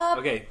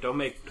Okay, don't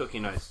make cookie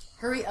noise.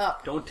 Hurry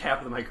up. Don't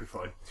tap the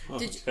microphone.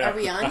 Are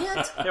we on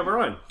yet? Yeah, we're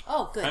on.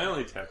 Oh, good. I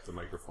only tapped the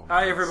microphone.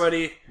 Hi,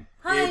 everybody.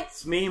 Hi.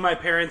 It's me, my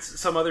parents,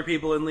 some other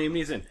people, and Liam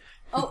Neeson.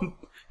 Oh,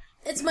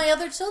 it's my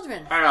other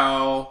children.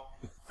 Hello.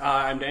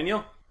 I'm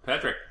Daniel.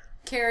 Patrick.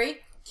 Carrie.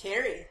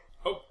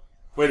 Oh,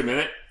 wait a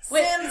minute.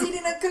 Wait. Sam's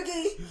eating a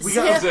cookie. We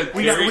got Is that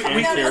we got- Carrie we- and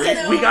we-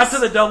 Carrie? we got to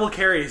the double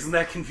carries, and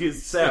that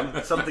confused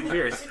Sam. Something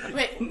fierce.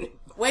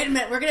 Wait a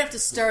minute. We're going to have to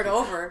start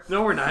over.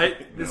 No, we're not.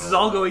 This is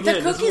all going The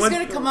in. This is cookie's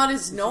going to come out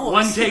his nose.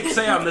 one take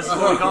Sam. This is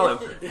what we call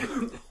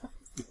him.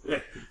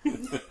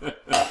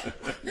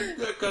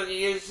 The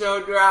cookie is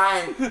so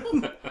dry.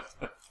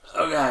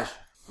 Oh gosh.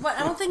 What?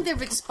 I don't think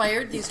they've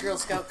expired, these Girl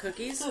Scout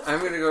cookies. I'm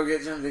gonna go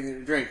get something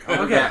to drink.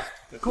 Okay,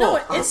 cool. No,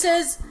 it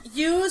says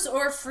use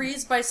or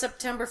freeze by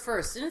September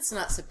 1st. And it's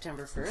not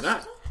September 1st.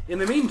 Not. In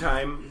the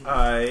meantime,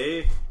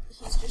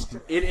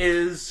 it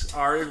is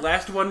our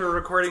last one we're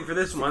recording for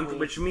this month,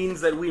 which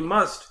means that we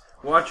must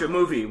watch a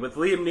movie with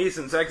Liam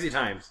Neeson Sexy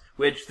Times,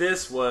 which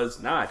this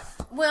was not.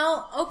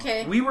 Well,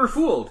 okay. We were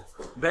fooled.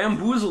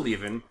 Bamboozled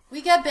even.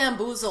 We got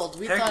bamboozled.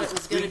 We thought it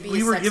was going to be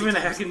We were Sexy given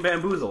a Times. heckin'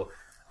 bamboozle.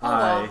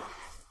 wow.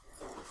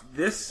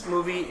 This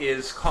movie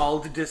is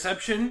called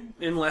Deception,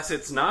 unless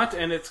it's not,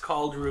 and it's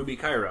called Ruby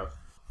Cairo.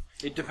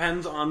 It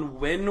depends on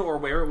when or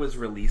where it was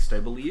released, I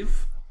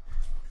believe.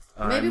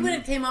 Maybe when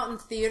it came out in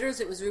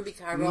theaters, it was Ruby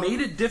Cairo. Made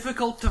it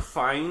difficult to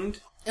find.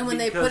 And when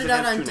they because put it it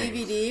out has on two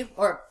names. DVD,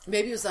 or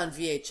maybe it was on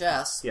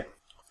VHS, Yeah.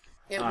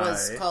 it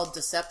was called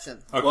Deception.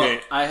 Okay, Well,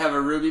 I have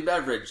a ruby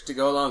beverage to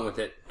go along with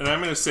it. and I'm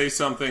going to say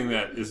something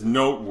that is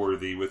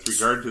noteworthy with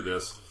regard to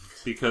this,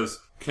 because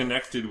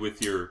connected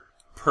with your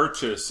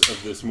purchase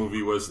of this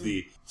movie was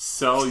the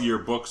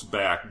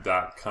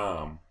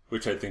sellyourbooksback.com,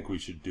 which I think we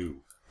should do.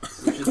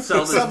 We should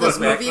sell this, Sell this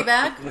book back. movie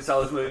back? We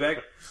sell this movie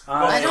back.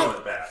 I Sell don't.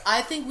 it back.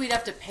 I think we'd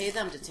have to pay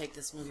them to take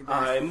this movie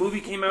back. A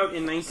movie came out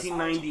in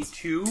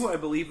 1992. I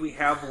believe we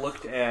have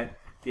looked at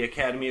the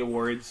Academy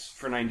Awards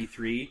for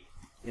 93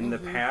 in the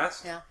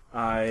past. Yeah.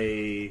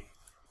 I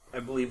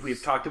believe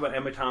we've talked about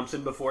Emma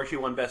Thompson before. She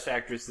won Best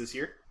Actress this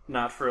year.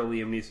 Not for a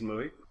Liam Neeson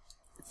movie.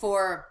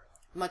 For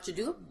Much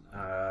Ado,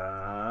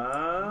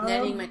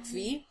 Nanny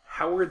McPhee,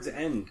 Howard's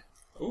End.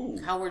 Ooh,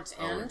 Howard's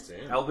End. Howard's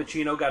End. Al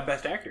Pacino got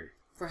Best Actor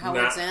For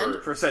Howard's Not End.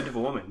 for- for Scent of a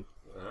Woman.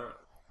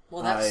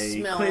 Well, that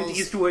smells. Clint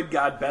Eastwood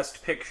got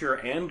Best Picture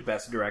and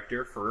Best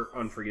Director for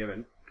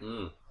Unforgiven.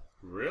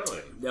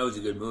 Really? That was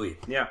a good movie.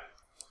 Yeah.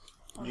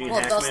 Gene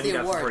Well, thus Hackman the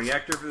got award. Supporting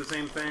Actor for the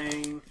same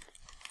thing.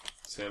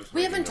 Sam's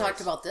We making haven't talked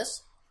noise. about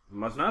this.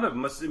 Must not have.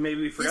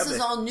 Maybe we forgot This is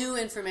that. all new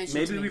information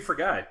Maybe to me. we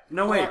forgot.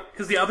 No, wait,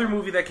 because the other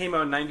movie that came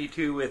out in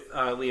 92 with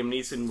Liam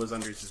Neeson was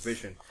Under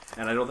Suspicion.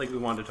 And I don't think we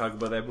wanted to talk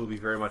about that movie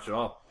very much at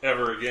all.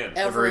 Ever again.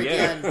 Ever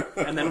again.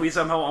 And then we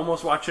somehow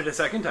almost watched it a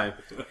second time.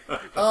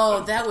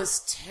 Oh, that was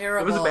It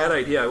terrible. was a bad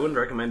idea. I wouldn't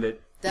recommend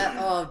it.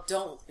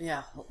 Don't.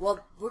 Yeah. Well,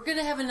 we're going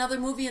to have another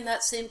movie in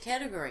that same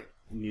category.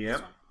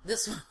 Yep.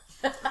 This one.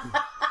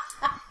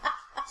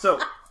 So,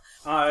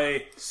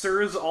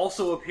 Sirs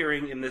also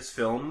appearing in this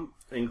film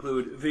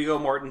include Viggo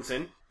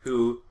Mortensen,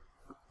 who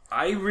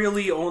I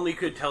really only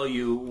could tell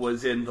you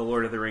was in the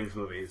Lord of the Rings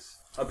movies.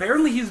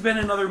 Apparently he's been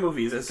in other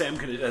movies, as Sam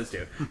can attest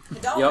to.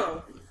 Don't Yep.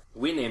 know.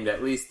 We named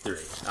at least 3.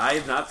 I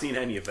have not seen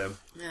any of them.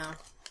 Yeah.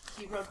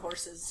 He rode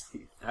horses.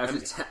 I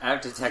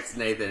have to text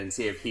Nathan and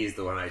see if he's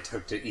the one I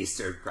took to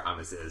Easter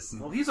Promises.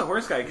 Well, he's a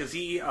horse guy because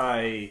he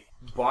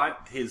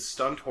bought his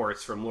stunt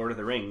horse from Lord of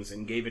the Rings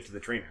and gave it to the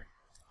trainer.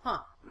 Huh.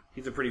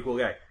 He's a pretty cool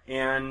guy.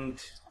 And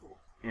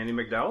Andy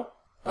McDowell?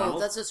 Oh,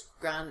 Donald? that's just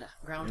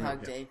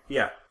Groundhog Day.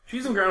 Yeah.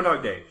 She's in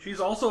Groundhog Day. She's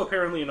also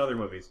apparently in other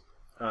movies.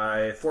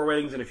 4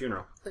 Weddings and a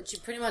Funeral. But she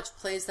pretty much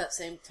plays that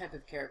same type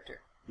of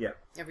character Yeah.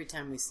 every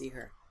time we see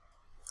her.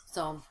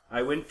 So,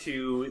 I went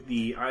to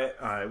the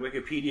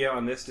Wikipedia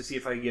on this to see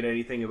if I could get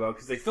anything about,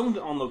 because they filmed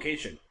it on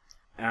location.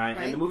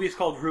 And the movie is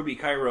called Ruby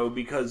Cairo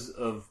because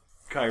of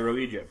Cairo,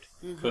 Egypt.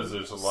 Because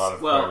there's a lot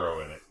of Well- pyro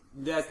in it.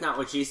 That's not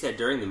what she said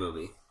during the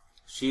movie.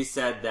 She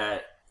said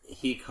that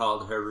he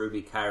called her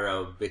Ruby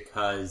Cairo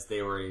because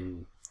they were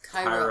in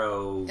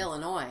Cairo,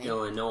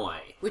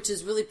 Illinois. Which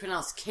is really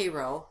pronounced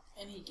Cairo.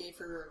 And he gave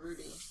her a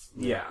Ruby.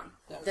 Yeah.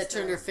 That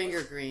turned her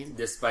finger green.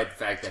 Despite the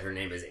fact that her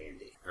name is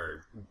Andy.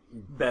 Or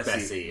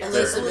Bessie. Bessie.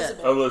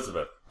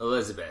 Elizabeth.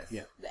 Elizabeth.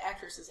 Yeah. The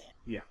actress is Anne.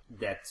 Yeah.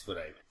 That's what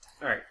I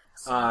meant.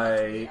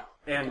 Alright.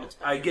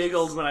 I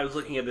giggled when I was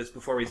looking at this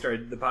before we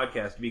started the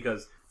podcast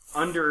because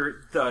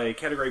under the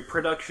category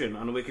production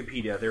on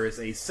Wikipedia, there is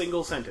a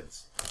single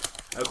sentence.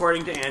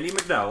 According to Andy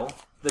McDowell,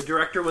 the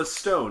director was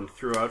stoned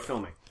throughout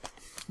filming.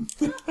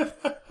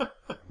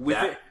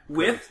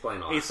 with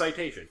explain a lot. a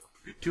citation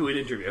to an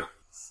interview.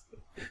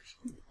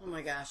 Oh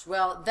my gosh.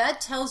 Well,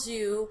 that tells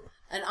you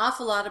an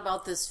awful lot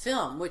about this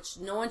film, which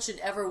no one should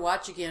ever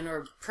watch again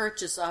or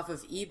purchase off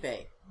of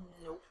eBay.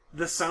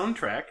 The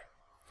soundtrack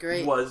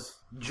Great. was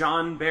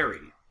John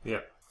Barry,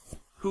 Yeah.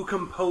 who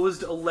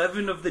composed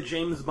 11 of the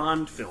James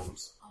Bond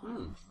films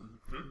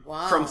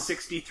Wow. from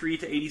 63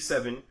 to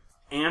 87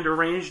 and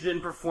arranged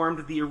and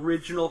performed the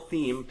original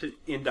theme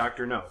in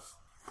Dr. No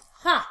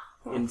Huh.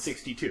 in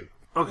 62.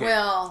 Okay.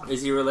 Well,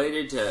 Is he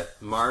related to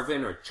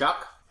Marvin or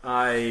Chuck?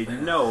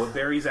 No,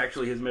 Barry's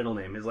actually his middle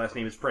name. His last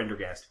name is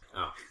Prendergast.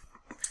 Oh.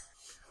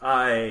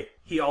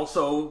 He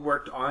also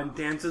worked on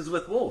Dances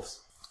with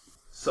Wolves.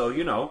 So,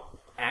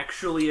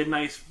 actually a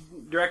nice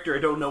director. I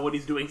don't know what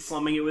he's doing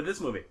slumming it with this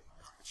movie.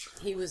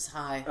 he was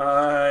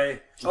high.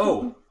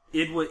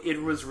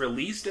 It was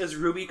released as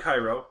Ruby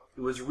Cairo.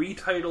 It was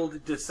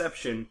retitled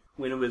Deception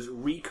when it was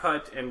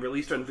recut and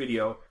released on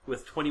video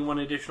with 21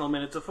 additional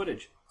minutes of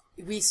footage.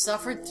 We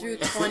suffered through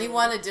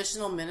 21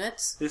 additional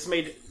minutes. This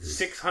made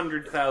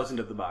 $600,000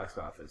 at the box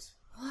office.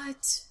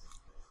 What?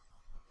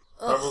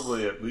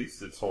 Probably at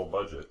least its whole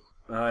budget.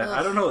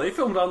 I don't know. They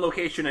filmed on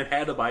location and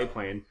had a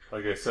biplane.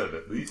 Like I said,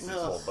 at least its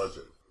whole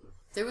budget.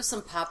 There was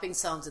some popping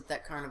sounds at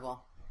that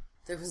carnival.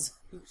 There was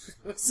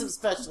some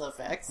special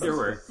effects. There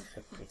were.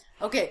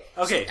 Okay.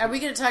 Okay. Are we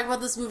going to talk about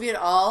this movie at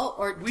all,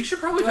 or We should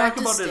probably do I talk have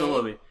to about it a stay?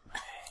 little bit.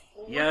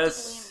 Well,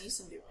 Yes. What did Liam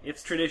Neeson do?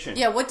 It's tradition.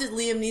 Yeah. What did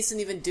Liam Neeson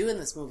even do in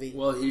this movie?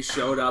 Well, he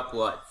showed up,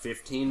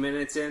 15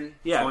 minutes in?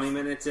 Yeah. 20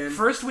 minutes in?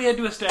 First, we had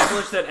to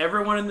establish that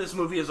everyone in this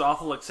movie is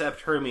awful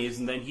except Hermes,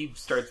 and then he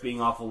starts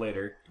being awful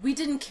later. We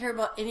didn't care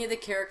about any of the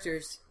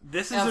characters.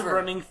 This is Ever. a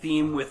running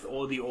theme with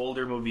all the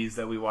older movies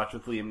that we watch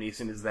with Liam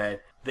Neeson, is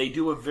that they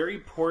do a very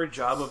poor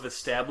job of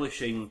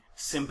establishing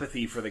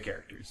sympathy for the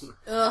characters.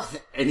 Ugh.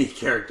 Any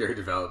character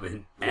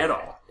development. At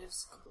all. It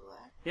was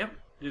black. Yep.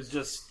 There's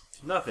just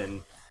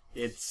nothing.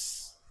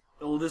 It's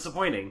a little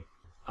disappointing.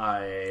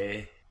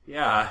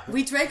 Yeah.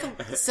 We drank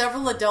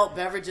several adult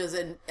beverages,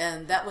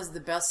 and that was the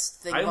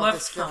best thing I about left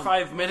this for film.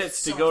 5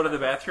 minutes to go to the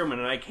bathroom, and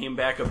then I came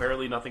back.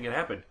 Apparently, nothing had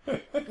happened.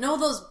 No,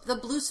 the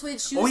blue suede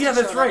shoes. Oh yeah,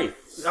 that that's showed up. right.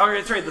 Oh,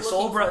 that's right.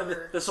 Looking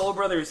for- The Soul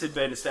Brothers had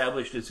been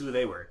established as who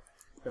they were.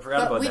 I forgot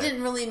But about we that.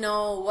 didn't really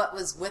know what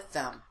was with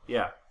them.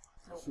 Yeah.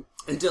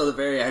 Until the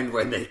very end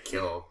when they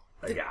kill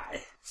a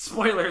guy.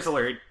 Spoilers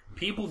alert.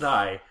 People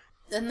die.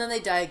 And then they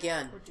die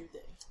again. Or do they?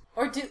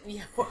 Or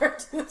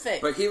do they?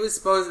 But he was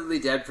supposedly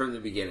dead from the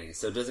beginning,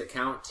 so does it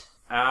count?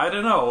 I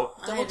don't know.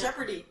 Double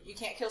Jeopardy. You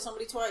can't kill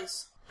somebody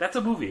twice. That's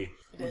a movie.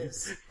 It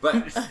is.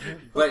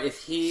 But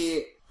if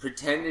he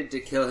pretended to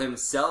kill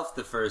himself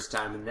the first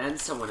time and then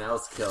someone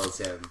else kills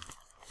him...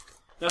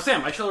 Now,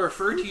 Sam, I shall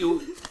refer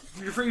you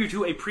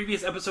to a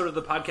previous episode of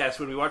the podcast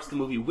when we watched the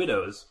movie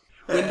Widows,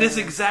 when this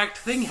exact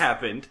thing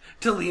happened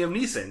to Liam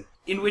Neeson,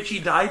 in which he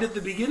died at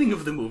the beginning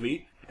of the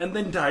movie and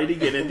then died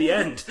again at the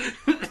end.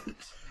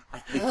 I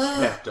think you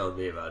have told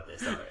me about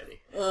this already.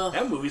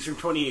 That movie's from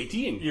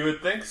 2018. You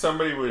would think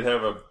somebody would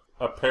have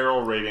a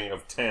peril rating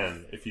of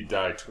 10 if you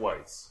die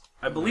twice.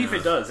 I believe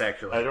it does,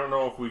 actually. I don't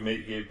know if we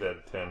gave that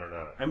a 10 or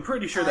not. I'm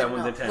pretty sure that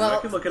one's a 10. Well,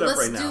 I could look it up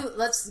right now.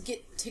 Let's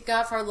tick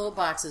off our little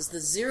boxes.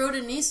 The 0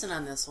 to Neeson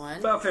on this one.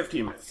 About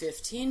 15 minutes.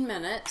 15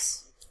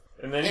 minutes.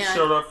 And then he And-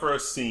 showed up for a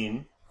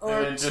scene, Or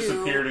and then two,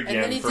 disappeared and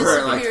again then he for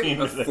disappeared. 15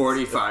 A minutes.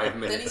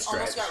 45-minute Then he stretch.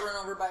 almost got run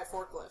over by a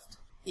forklift.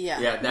 Yeah.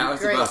 Yeah, that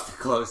was Great. about the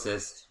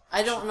closest.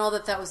 I don't know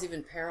that was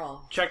even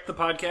peril. Check the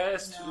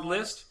podcast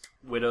list.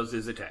 Widows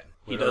is a 10.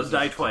 He Widows does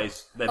die is a 10.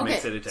 twice. That Okay,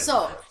 makes it a 10.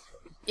 so,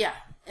 yeah.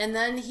 And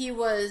then he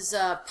was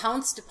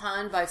pounced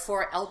upon by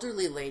 4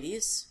 elderly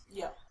ladies,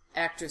 Yeah. It was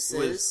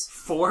actresses,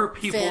 4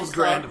 people's Fan club.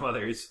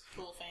 grandmothers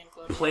Full fan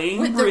club.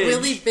 playing with the bridge.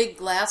 really big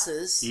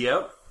glasses.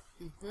 Yep.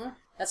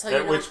 That's how you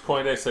At know. which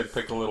point I said,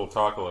 pick a little,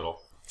 talk a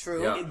little.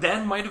 True. Yeah.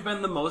 That might have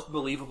been the most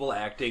believable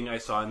acting I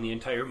saw in the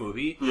entire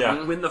movie.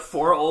 Yeah. When the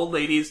 4 old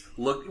ladies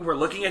were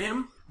looking at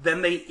him,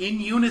 then they,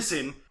 in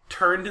unison,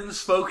 turned and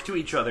spoke to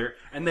each other,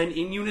 and then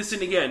in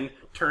unison again,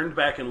 turned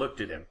back and looked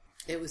at him.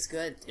 It was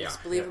good. It was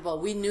Yeah. believable.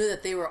 We knew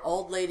that they were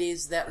old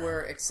ladies that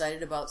were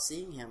excited about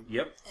seeing him.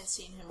 Yep. And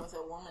seen him with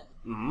a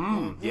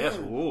woman. Yes.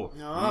 Ooh.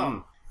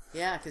 Oh.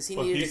 Yeah, because he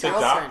Well, needed he's a a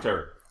girlfriend.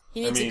 doctor.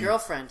 He needs I mean, a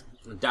girlfriend.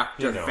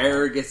 Dr. You know.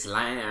 Fergus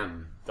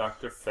Lamb.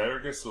 Dr.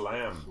 Fergus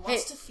Lamb. He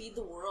wants Hey. to feed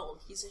the world.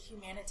 He's a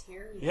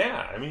humanitarian.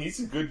 Yeah, I mean, he's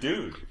a good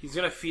dude. He's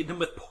gonna feed them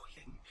with poison.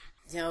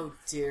 Oh,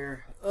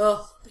 dear.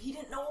 Ugh. But he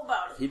didn't know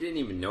about it. He didn't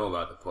even know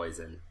about the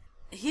poison.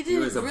 He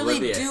was didn't really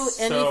oblivious. do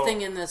So-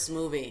 anything in this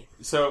movie.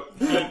 So,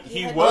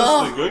 he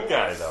was the good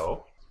guy,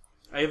 though.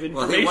 I have Well,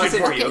 information he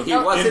wasn't, for you. he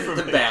wasn't the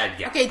Information. bad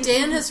guy. Okay,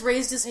 Dan has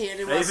raised his hand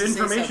and I wants have to say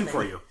information something.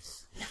 for you.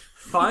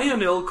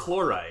 Thionyl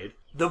chloride,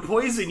 the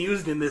poison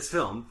used in this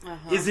film,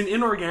 is an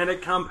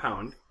inorganic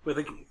compound with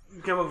a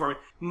chemical formula,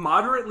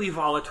 moderately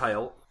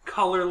volatile,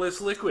 colorless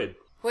liquid.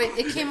 Wait,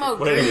 it came out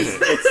Wait a green. minute.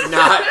 It's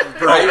not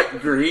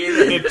bright green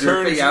and It dripping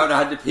turns- out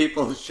onto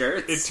people's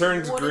shirts. It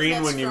turns What if green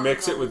that's when you from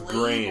mix the it with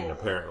grain, label?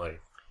 apparently.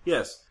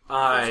 Yes,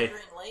 There's a green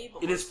label.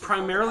 it is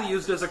primarily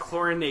used as a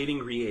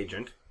chlorinating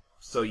reagent.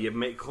 So you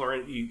make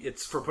chlorine.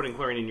 It's for putting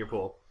chlorine in your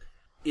pool.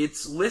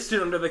 It's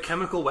listed under the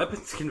Chemical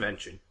Weapons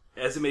Convention,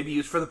 as it may be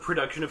used for the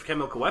production of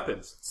chemical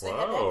weapons. So they had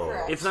that Whoa.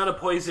 correct. It's not a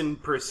poison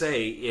per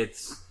se.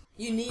 It's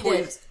You need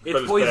poison. it. But It's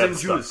it's poison bad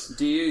stuff. juice.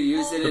 Do you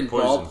use it in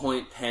poison.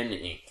 ballpoint pen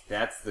ink?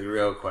 That's the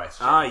real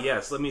question. Ah,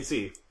 Yes. Let me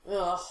see.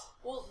 Ugh.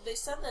 Well, they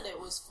said that it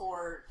was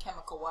for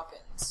chemical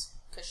weapons.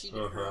 because she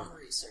did her own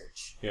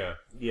research Yeah.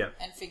 Yeah.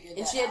 and figured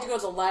And that she had to go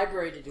out. to the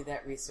library to do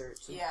that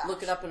research. And Yeah.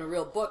 look it up in a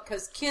real book.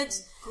 Because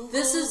kids, Google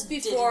this is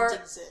before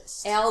didn't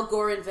exist. Al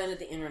Gore invented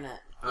the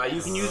internet.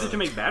 You can use it to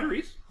make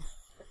batteries.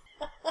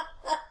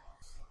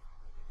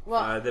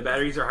 Well, The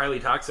batteries are highly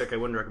toxic. I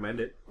wouldn't recommend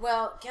it.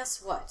 well,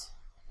 guess what?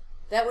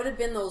 That would have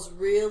been those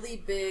really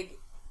big,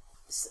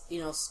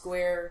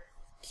 square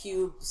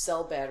cube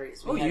cell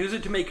batteries. Oh, We had- use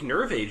it to make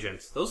nerve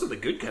agents. Those are the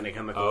good kind of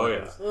chemical Oh,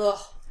 weapons. Ugh.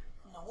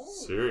 No.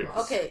 Serious.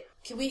 Okay,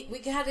 can we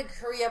gotta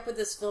hurry up with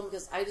this film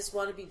because I just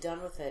want to be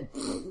done with it.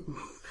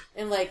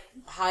 And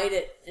hide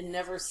it and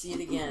never see it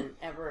again,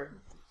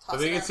 ever. I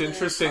think it's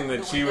interesting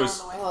that she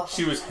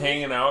was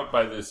hanging out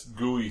by this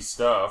gooey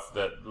stuff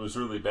that was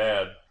really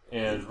bad,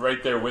 and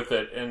right there with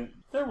it, and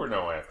there were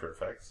no after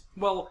effects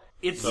Well,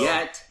 it's...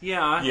 Yet.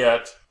 Yeah.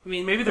 yet. I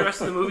mean, maybe the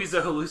rest of the movie's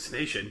a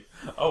hallucination.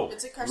 Oh,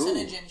 It's a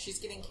carcinogen. She's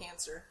getting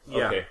cancer.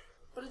 Yeah. okay.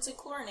 But it's a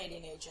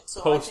chlorinating agent.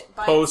 So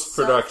by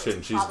Post-production, itself,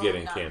 it's she's probably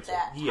getting not cancer.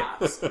 that Yeah.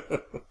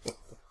 toxic.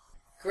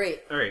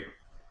 Great. All right.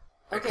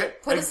 Okay,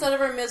 put us out of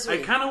our misery.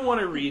 I kind of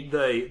want to read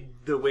the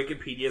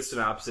Wikipedia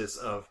synopsis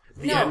of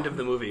the end of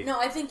the movie. No,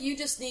 I think you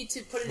just need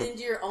to put it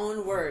into your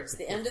own words.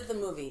 The end of the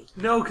movie.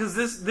 No, because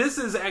this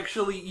is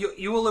actually...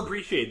 You will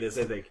appreciate this,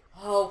 I think.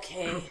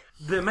 Okay.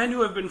 The men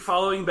who have been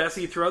following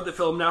Bessie throughout the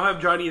film now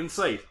have Johnny in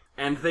sight,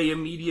 and they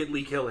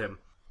immediately kill him.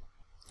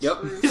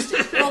 Yep.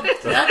 Well,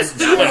 that's That's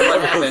true.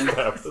 what happened.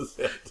 That was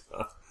it.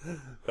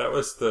 That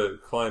was the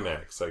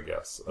climax, I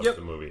guess, of Yep.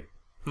 the movie.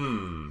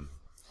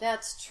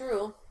 That's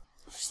true.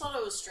 I just thought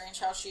it was strange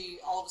how she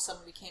all of a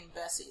sudden became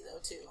Bessie, though,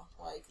 too.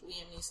 Like,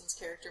 Liam Neeson's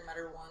character met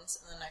her once,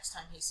 and the next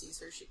time he sees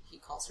her, he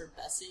calls her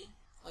Bessie.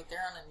 Like, they're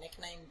on a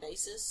nickname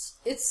basis.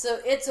 It's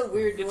a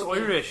weird It's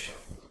movie. Irish.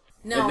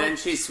 No, And then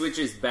she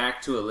switches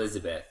back to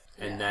Elizabeth,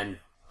 and Yeah. then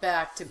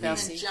back to And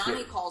Bessie.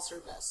 Johnny calls her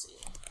Bessie.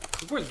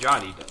 Of course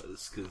Johnny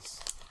does, because...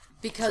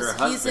 Because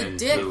her he's a husband,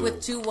 dick who-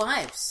 with 2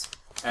 wives.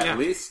 at Yeah.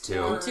 least two.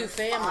 Or 2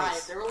 families.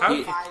 Five. There were How,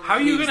 like 5. how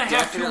are you He's going to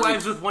have 2 definitely-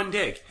 wives with 1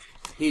 dick?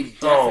 He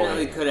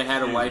definitely Oh. could have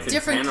had a wife in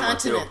Different Panama,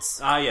 continents.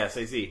 Ah, yes,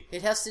 I see.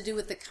 It has to do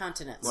with the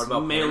continents. What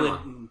about Mail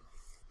Panama? it...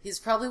 He's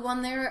probably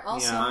one there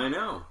also. Yeah. I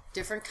know.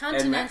 Different And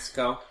continents.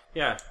 Mexico.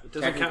 Yeah, it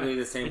doesn't Technically count.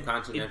 the same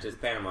continent as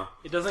Panama.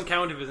 It doesn't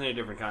count if it's in a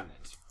different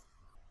continent.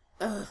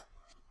 Ugh.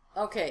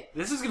 Okay.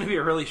 This is going to be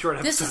a really short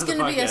episode This is of the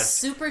going to be a podcast.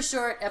 super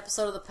short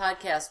episode of the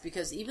podcast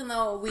because even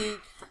though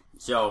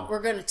So, we're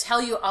going to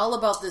tell you all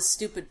about this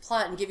stupid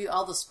plot and give you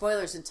all the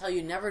spoilers and tell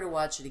you never to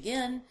watch it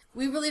again,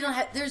 we really don't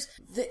have...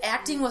 The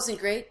acting wasn't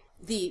great.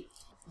 The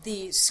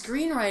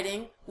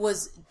screenwriting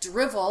was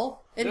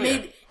drivel.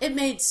 It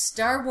made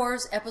Star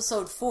Wars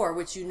Episode 4,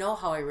 which you know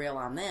how I rail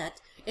on that.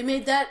 It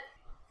made that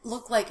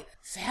look like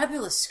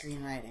fabulous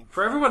screenwriting.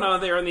 For everyone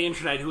out there on the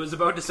internet who is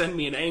about to send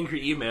me an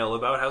angry email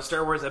about how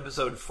Star Wars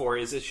Episode 4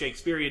 is a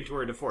Shakespearean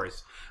tour de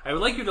force, I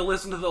would like you to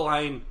listen to the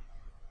line,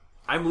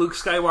 "I'm Luke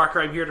Skywalker,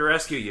 I'm here to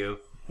rescue you,"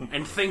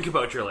 and think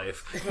about your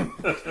life.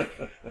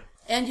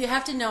 And you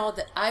have to know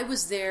that I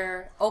was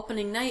there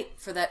opening night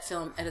for that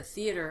film at a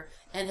theater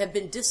and have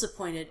been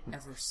disappointed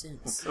ever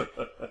since.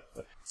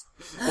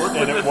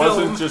 And it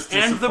wasn't just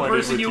and the disappointed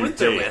person with you your went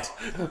there date.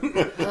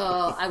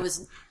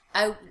 with.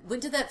 I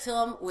went to that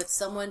film with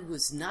someone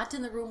who's not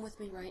in the room with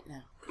me right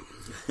now.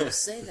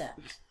 Just say that.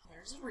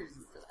 There's a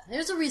reason for that.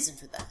 There's a reason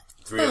for that.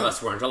 3 of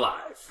us weren't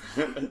alive.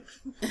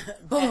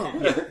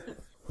 Boom.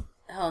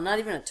 Oh, not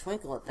even a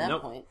twinkle at that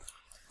Nope. point.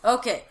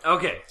 Okay,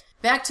 Okay,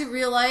 back to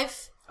real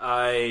life.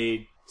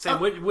 Sam,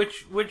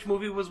 which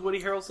movie was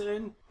Woody Harrelson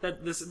in?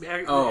 That this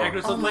actress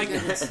Oh looked my like?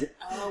 goodness.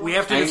 We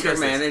have to Anger discuss this.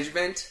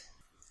 Management.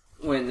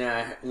 When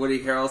Woody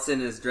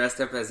Harrelson is dressed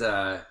up as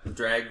a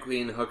drag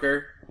queen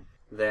hooker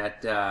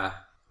that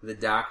the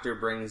doctor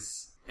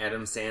brings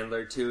Adam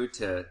Sandler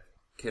to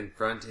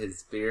confront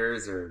his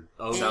fears or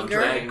Oh, Anger?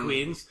 drag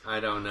queens. I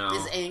don't know.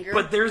 Is anger.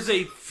 But there's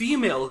a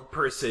female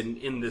person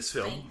in this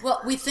film.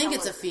 Well, we think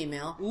it's a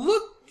female.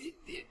 Look,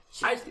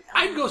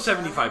 I'd go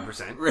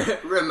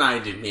 75%.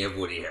 Reminded me of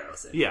Woody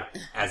Harrelson. Yeah.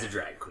 As a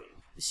drag queen.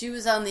 She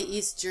was on the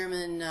East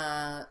German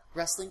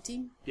wrestling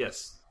team.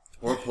 Yes.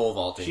 Or pole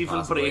vaulting, She from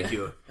possibly.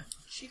 Prague.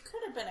 She could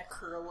have been a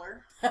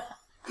curler.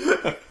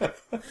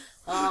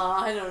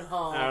 I don't know.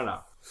 I don't know.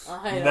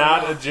 I don't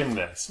Not know. a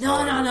gymnast. No.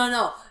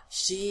 however.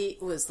 She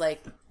was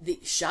like the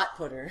shot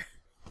putter.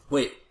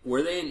 Wait,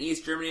 were they in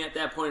East Germany at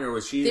that point, or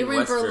was she They in were in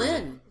West Berlin.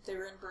 Germany? They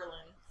were in Berlin.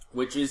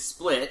 Which is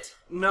split.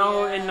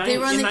 No, Yeah. in They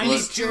were on in the 92,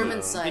 East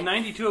German side. In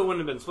 92, it wouldn't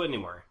have been split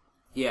anymore.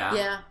 Yeah.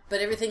 Yeah, but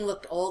everything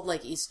looked old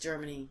like East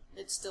Germany.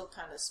 It's still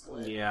kind of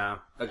split. Yeah.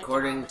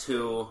 According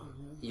to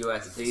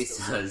U.S.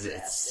 visas,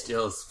 it's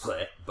still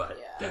split, but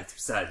that's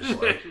beside the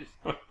point.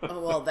 Oh,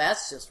 well,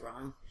 that's just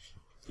wrong.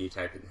 You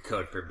type in the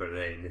code for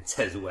Berlin, it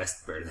says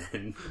West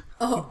Berlin.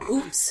 Oh,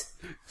 oops.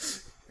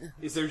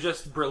 Is there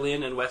just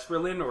Berlin and West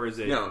Berlin, or is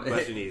it No,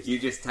 West and East? you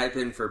just type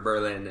in for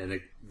Berlin and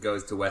it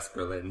goes to West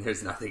Berlin.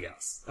 There's nothing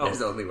else. Oh.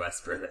 There's only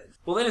West Berlin.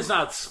 Well, then it's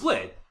not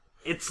split.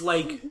 It's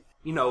like,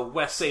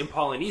 West St.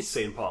 Paul and East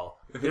St. Paul.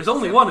 There's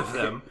only one of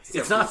them.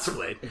 It's not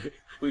split.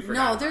 We forgot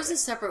No, about there's it. a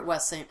separate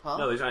West St. Paul.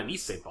 No, there's not an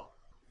East St. Paul.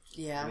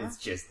 Yeah. It's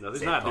just No, there's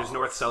St. not. Paul. There's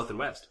north, south, and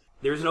west.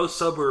 There's no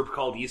suburb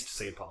called East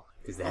St. Paul.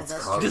 Because that's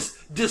that's called... true.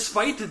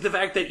 Despite the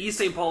fact that East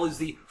St. Paul is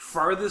the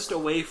farthest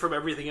away from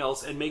everything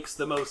else and makes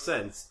the most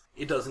sense,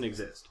 it doesn't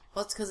exist.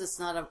 Well, it's because it's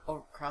not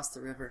across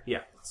the river.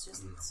 Yeah. It's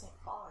just St.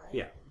 Paul, right?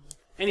 Yeah. It's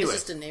Anyway,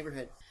 just a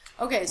neighborhood.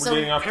 Okay, We're so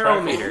getting off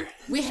Parameter. track.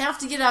 we have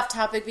to get off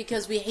topic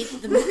because we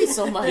hate the movie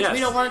so much. Yes. We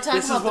don't want to talk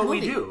This about is what the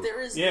movie. we do.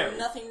 There is Yeah.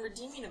 nothing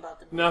redeeming about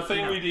the movie.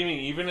 Nothing No. redeeming.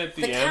 Even at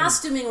the The end,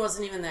 costuming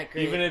wasn't even that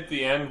great. even at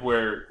the end,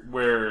 where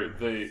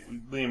the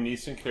Liam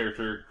Neeson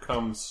character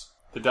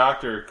the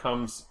doctor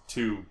comes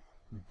to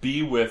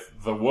be with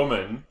the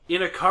woman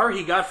In a car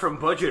he got from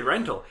Budget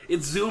Rental.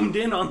 It zoomed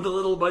in on the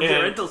little Budget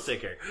And- Rental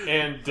sticker.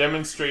 and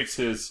demonstrates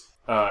his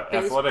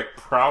athletic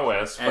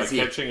prowess by As he-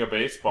 catching a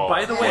baseball.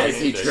 By the way- As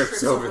he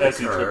trips over the As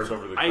he curb. trips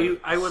over the curb.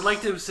 I would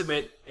like to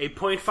submit a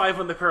 0.5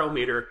 on the Pearl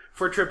meter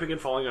for tripping and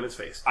falling on his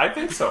face. I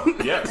think so.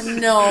 Yes.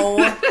 No.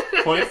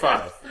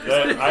 0.5.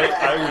 I would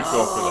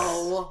go for that.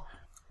 Oh.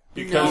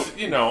 Because,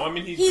 he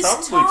He's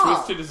probably tall.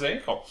 twisted his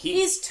ankle.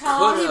 He's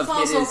tall, could he have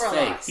falls hit his over a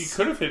lot. face. He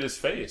could have hit his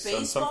face on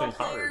Baseball something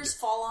hard. players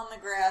fall on the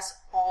grass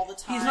all the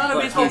time. He's not a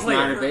But baseball he's player.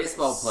 not a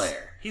baseball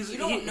player. He's You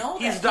don't know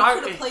he's that. He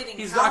could have played in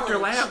he's college. Dr.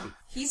 Lamb.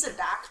 He's a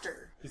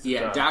doctor. He's a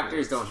Yeah, doctor.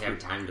 doctors don't have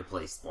time to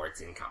play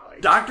sports in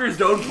college. Doctors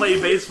don't play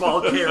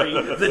baseball, Carrie.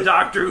 The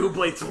doctor who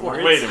played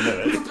sports. Wait a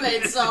minute.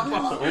 Played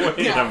softball.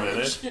 Wait a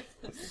minute.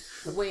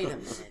 Wait a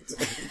minute.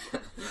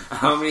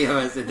 How many of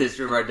us in this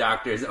room are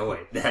doctors? Oh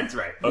wait, that's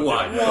right. Okay.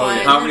 One. One.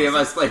 How many of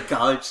us play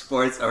college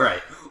sports? All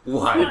right,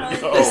 one.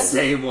 Oh. The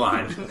same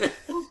one.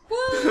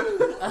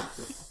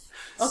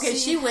 Okay,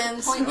 she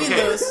wins. Point We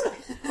Okay. lose.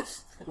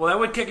 Well, that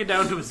would kick it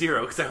down to a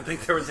 0 because I don't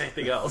think there was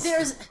anything else.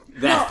 There's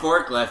That no,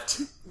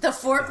 forklift. the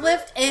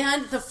forklift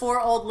and the 4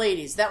 old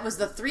ladies. That was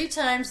the 3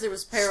 times there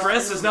was peril.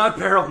 Stress is not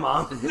peril,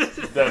 Mom.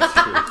 That's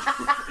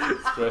true.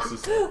 Stress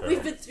is not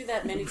We've fair. been through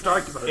that many We've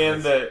times. talked about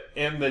And this.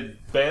 the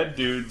bad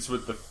dudes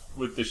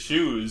with the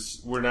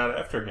shoes were not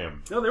after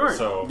him. No, they weren't.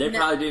 So They No.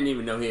 probably didn't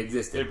even know he they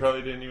existed.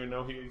 probably didn't even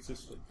know he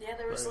existed. Yeah,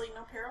 there was like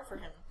no peril for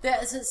him.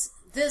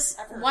 This.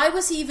 Ever. Why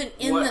was he even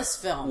in What- this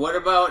film? What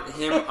about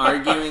him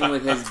arguing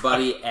with his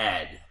buddy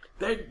Ed?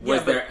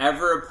 Was there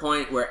ever a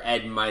point where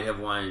Ed might have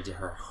wanted to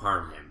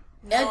harm him?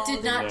 Ed No,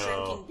 did they not, were No.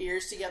 drinking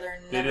beers together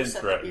and They never didn't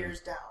set threaten. the beers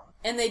down.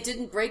 and they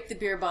didn't break the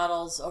beer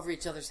bottles over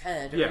each other's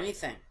head or Yeah.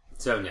 anything.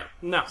 So no.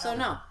 No. So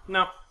no,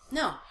 No.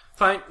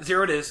 Fine.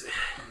 0 it is.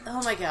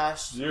 oh my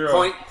gosh. 0.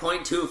 Point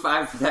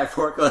 0.25 for that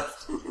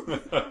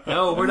forklift.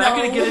 No, we're not No.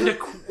 going to get into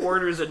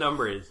quarters and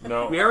numbers.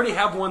 No. We already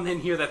have one in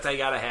here that's I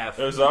got a half.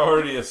 It was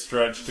already a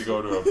stretch to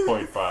go to a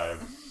 0.5.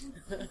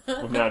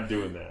 We're not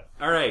doing that.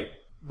 All right.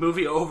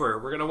 Movie over.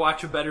 We're going to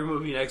watch a better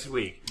movie next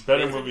week.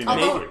 Better movie next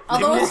Although, week.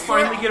 although we'll it's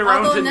finally get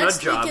around although to next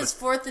Nut Job. week is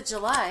 4th of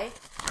July.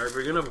 Are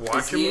we going to Is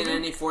watch a he in movie?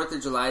 any 4th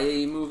of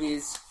July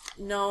movies?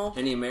 No,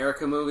 Any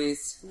America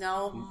movies?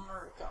 no,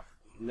 America.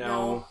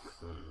 No.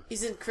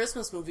 he's in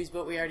Christmas movies,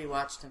 but we already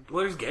watched him.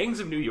 Well, there's Gangs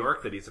of New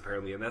York that he's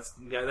apparently in. That's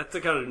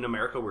got an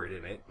America word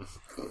in it.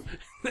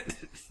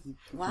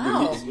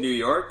 Wow. New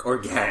York or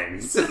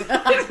gangs? It's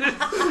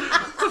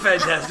a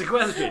fantastic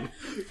question.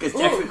 Because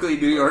technically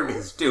New York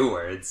is 2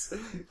 words.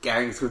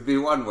 Gangs would be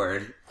 1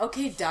 word.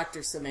 Okay,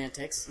 Dr.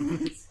 Semantics.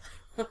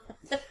 All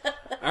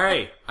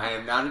right. I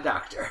am not a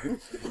doctor.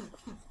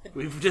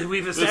 We've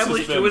has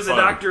established been who is a fun.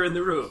 doctor in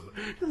the room.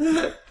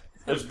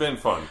 It's been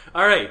fun.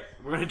 All right.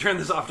 We're going to turn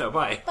this off now.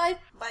 Bye. Bye.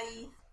 Bye.